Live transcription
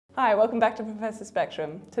Hi, welcome back to Professor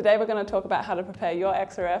Spectrum. Today we're going to talk about how to prepare your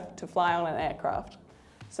XRF to fly on an aircraft.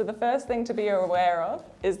 So the first thing to be aware of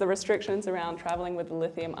is the restrictions around traveling with the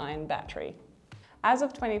lithium-ion battery. As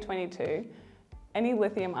of 2022, any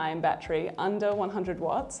lithium-ion battery under 100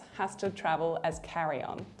 watts has to travel as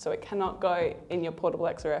carry-on, so it cannot go in your portable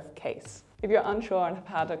XRF case. If you're unsure of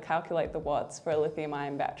how to calculate the watts for a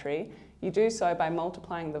lithium-ion battery, you do so by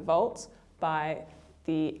multiplying the volts by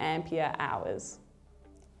the ampere hours.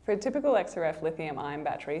 For a typical XRF lithium-ion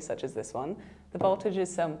battery, such as this one, the voltage is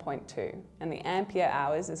 7.2 and the ampere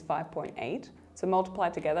hours is 5.8, so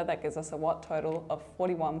multiplied together that gives us a watt total of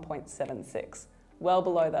 41.76, well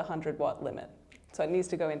below the 100 watt limit. So it needs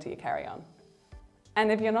to go into your carry-on.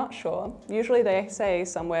 And if you're not sure, usually they say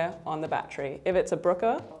somewhere on the battery. If it's a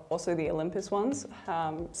Bruker, also the Olympus ones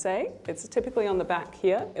say, it's typically on the back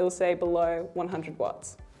here, it will say below 100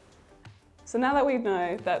 watts. So now that we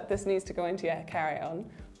know that this needs to go into your carry-on,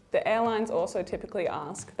 the airlines also typically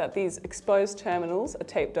ask that these exposed terminals are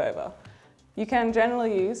taped over. You can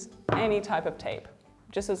generally use any type of tape,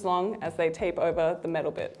 just as long as they tape over the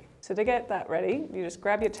metal bit. So to get that ready, you just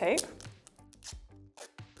grab your tape,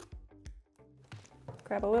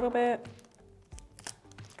 grab a little bit,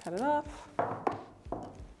 cut it off,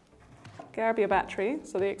 grab your battery,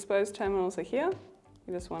 so the exposed terminals are here,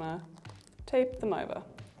 you just want to tape them over,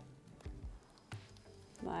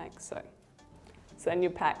 like so. So then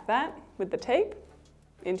you pack that with the tape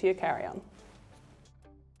into your carry-on.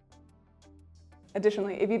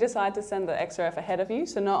 Additionally, if you decide to send the XRF ahead of you,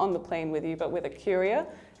 so not on the plane with you, but with a courier,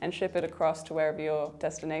 and ship it across to wherever your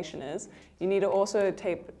destination is, you need to also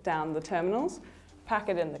tape down the terminals, pack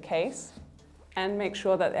it in the case, and make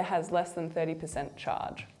sure that it has less than 30%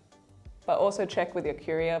 charge. But also check with your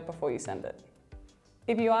courier before you send it.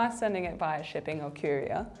 If you are sending it via shipping or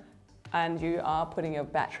courier, and you are putting your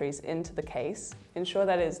batteries into the case, ensure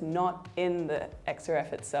that it is not in the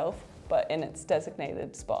XRF itself, but in its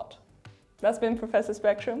designated spot. That's been Professor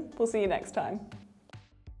Spectrum. We'll see you next time.